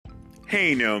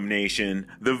Hey Gnome Nation!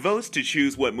 The votes to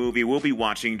choose what movie we'll be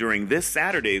watching during this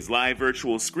Saturday's live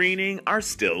virtual screening are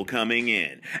still coming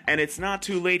in, and it's not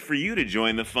too late for you to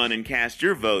join the fun and cast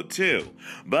your vote too.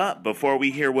 But before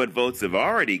we hear what votes have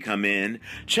already come in,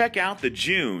 check out the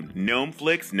June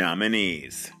Gnomeflix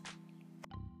nominees.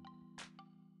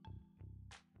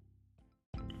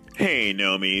 Hey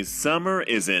Gnomies, summer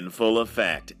is in full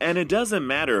effect, and it doesn't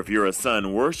matter if you're a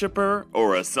sun worshiper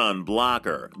or a sun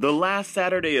blocker. The last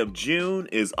Saturday of June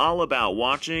is all about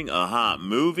watching a hot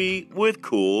movie with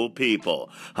cool people.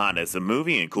 Hotness of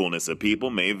movie and coolness of people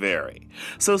may vary.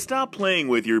 So stop playing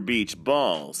with your beach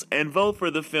balls and vote for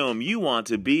the film you want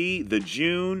to be the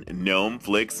June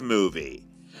Gnomeflix movie.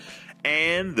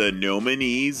 And the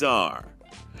nominees are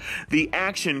the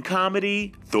action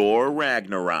comedy Thor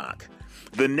Ragnarok,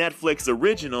 the Netflix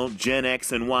original Gen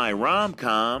X and Y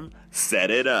rom-com,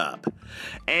 Set It Up,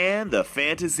 and the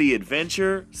fantasy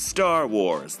adventure Star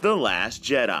Wars: The Last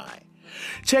Jedi.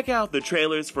 Check out the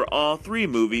trailers for all three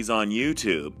movies on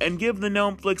YouTube and give the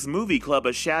Gnomeflix Movie Club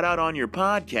a shout out on your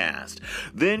podcast.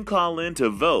 Then call in to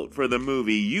vote for the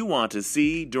movie you want to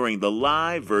see during the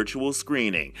live virtual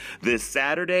screening this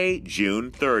Saturday,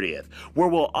 June 30th, where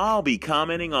we'll all be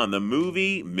commenting on the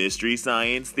movie Mystery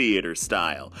Science Theater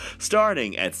style,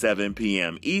 starting at 7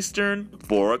 p.m. Eastern,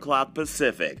 4 o'clock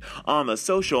Pacific, on the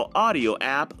social audio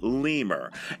app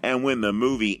Lemur. And when the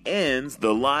movie ends,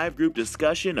 the live group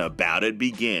discussion about it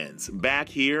begins back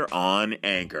here on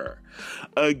Anchor.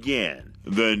 Again,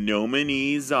 the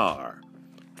nominees are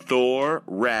Thor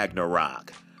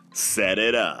Ragnarok, Set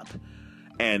It Up,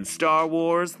 and Star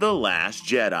Wars: The Last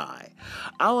Jedi.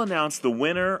 I'll announce the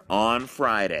winner on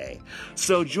Friday.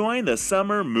 So join the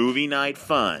summer movie night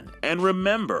fun. And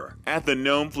remember, at the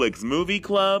Gnomeflix Movie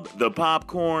Club, the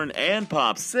popcorn and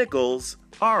popsicles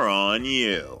are on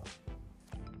you.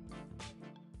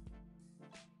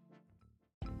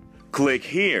 Click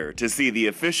here to see the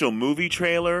official movie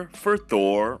trailer for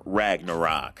Thor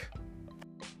Ragnarok.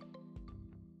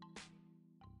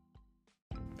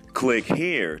 Click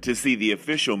here to see the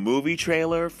official movie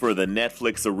trailer for the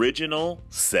Netflix original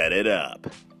Set It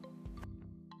Up.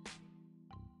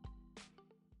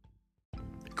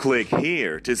 Click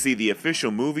here to see the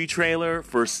official movie trailer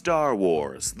for Star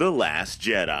Wars: The Last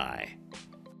Jedi.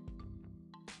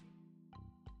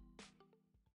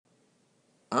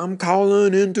 I'm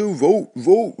calling in to vote.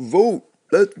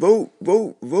 Let's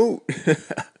vote.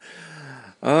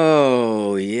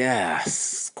 Oh,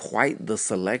 yes. Quite the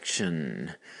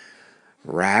selection.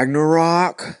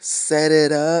 Ragnarok, Set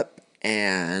It Up,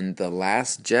 and The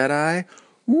Last Jedi.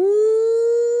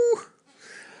 Woo!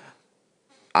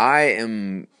 I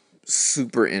am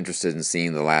super interested in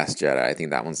seeing The Last Jedi. I think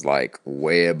that one's like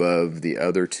way above the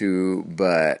other two,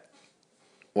 but,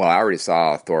 well, I already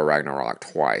saw Thor Ragnarok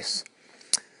twice.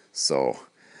 So,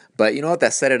 but you know what?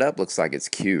 That Set It Up looks like it's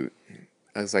cute.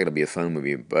 Looks like it'll be a fun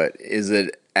movie. But is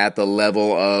it at the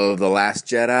level of The Last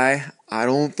Jedi? I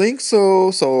don't think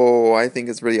so. So I think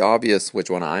it's really obvious which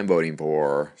one I'm voting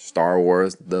for. Star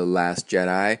Wars: The Last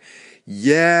Jedi.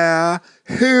 Yeah.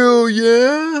 Hell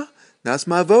yeah. That's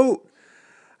my vote.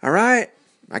 All right.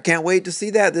 I can't wait to see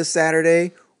that this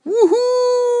Saturday.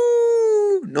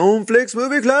 Woohoo! Gnomeflix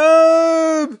Movie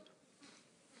Club!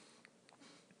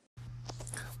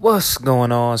 What's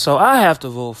going on? So I have to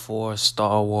vote for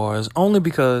Star Wars only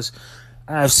because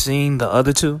I've seen the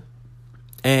other two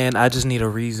and I just need a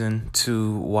reason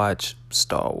to watch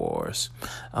Star Wars.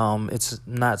 It's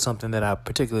not something that I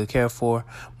particularly care for,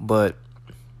 but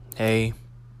hey,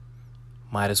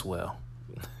 might as well.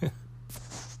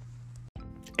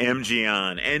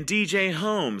 MGon and DJ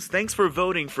Holmes, thanks for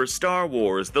voting for Star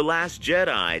Wars: The Last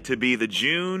Jedi to be the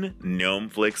June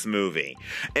Gnomeflix movie.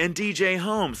 And DJ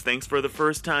Holmes, thanks for the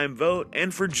first time vote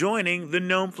and for joining the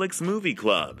Gnomeflix Movie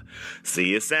Club.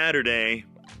 See you Saturday.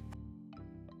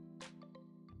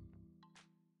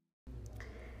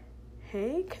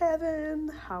 Hey Kevin,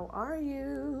 how are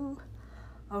you?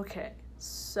 Okay,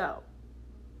 so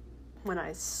when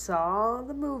I saw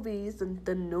the movies and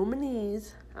the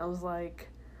nominees, I was like,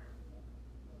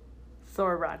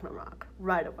 Thor Ragnarok,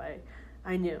 right away.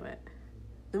 I knew it.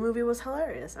 The movie was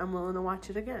hilarious. I'm willing to watch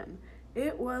it again.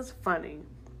 It was funny.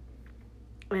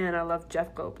 And I love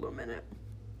Jeff Goldblum in it.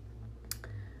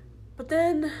 But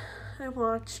then I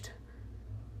watched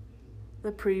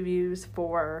the previews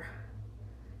for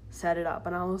Set It Up,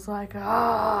 and I was like,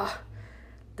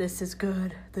 this is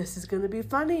good. This is going to be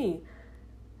funny.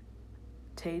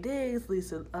 Taye Diggs,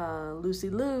 Lucy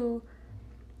Liu,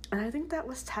 and I think that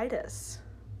was Titus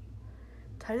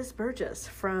Burgess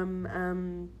from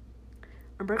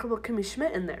Unbreakable Kimmy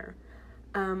Schmidt in there.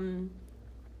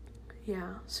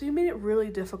 Yeah, so you made it really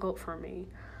difficult for me.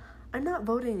 I'm not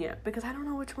voting yet because I don't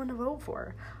know which one to vote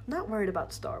for. I'm not worried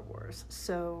about Star Wars,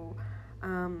 so,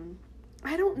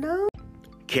 I don't know.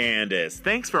 Candace,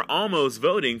 thanks for almost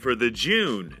voting for the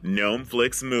June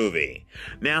Gnomeflix movie.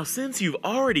 Now, since you've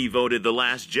already voted The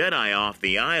Last Jedi off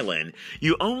the island,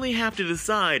 you only have to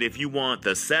decide if you want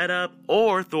The Setup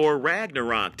or Thor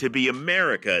Ragnarok to be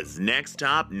America's next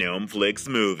top Gnomeflix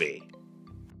movie.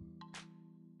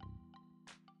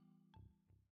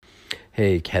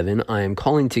 Hey Kevin, I am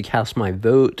calling to cast my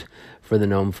vote for the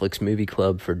Gnomeflix Movie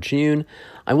Club for June.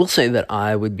 I will say that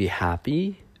I would be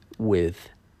happy with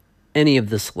any of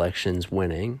the selections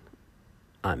winning.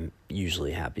 I'm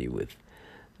usually happy with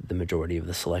the majority of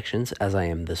the selections, as I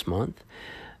am this month.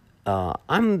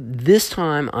 This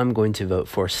time I'm going to vote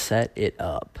for Set It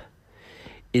Up.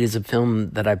 It is a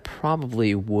film that I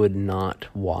probably would not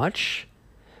watch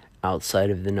outside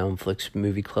of the Gnomeflix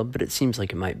Movie Club, but it seems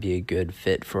like it might be a good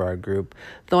fit for our group,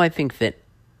 though I think that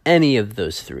any of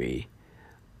those three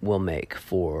will make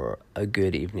for a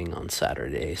good evening on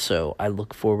Saturday. So I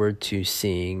look forward to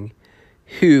seeing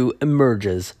who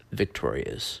emerges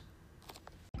victorious.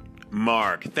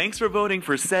 Mark, thanks for voting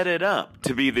for Set It Up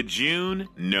to be the June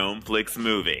Gnomeflix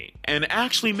movie, and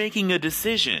actually making a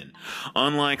decision,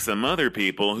 unlike some other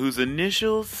people whose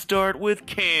initials start with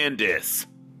Candace.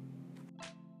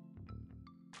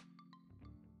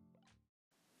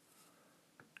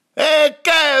 Hey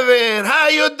Kevin, how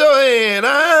you doing,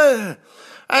 huh?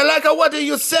 I like what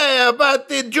you say about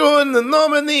the June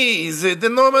nominees. The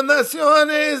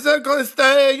nominaciones are going to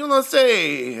stay,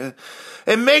 say.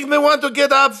 It makes me want to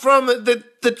get up from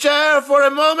the chair for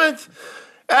a moment.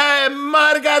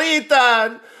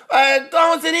 Margarita,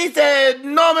 ¿cómo se dice?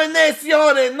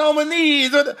 Nominaciones,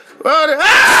 nominees.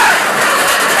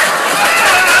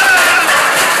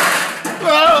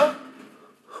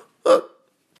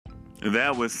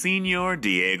 That was Senor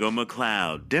Diego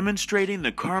McLeod demonstrating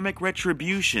the karmic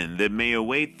retribution that may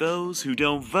await those who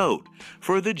don't vote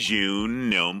for the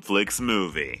June Gnomeflix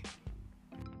movie.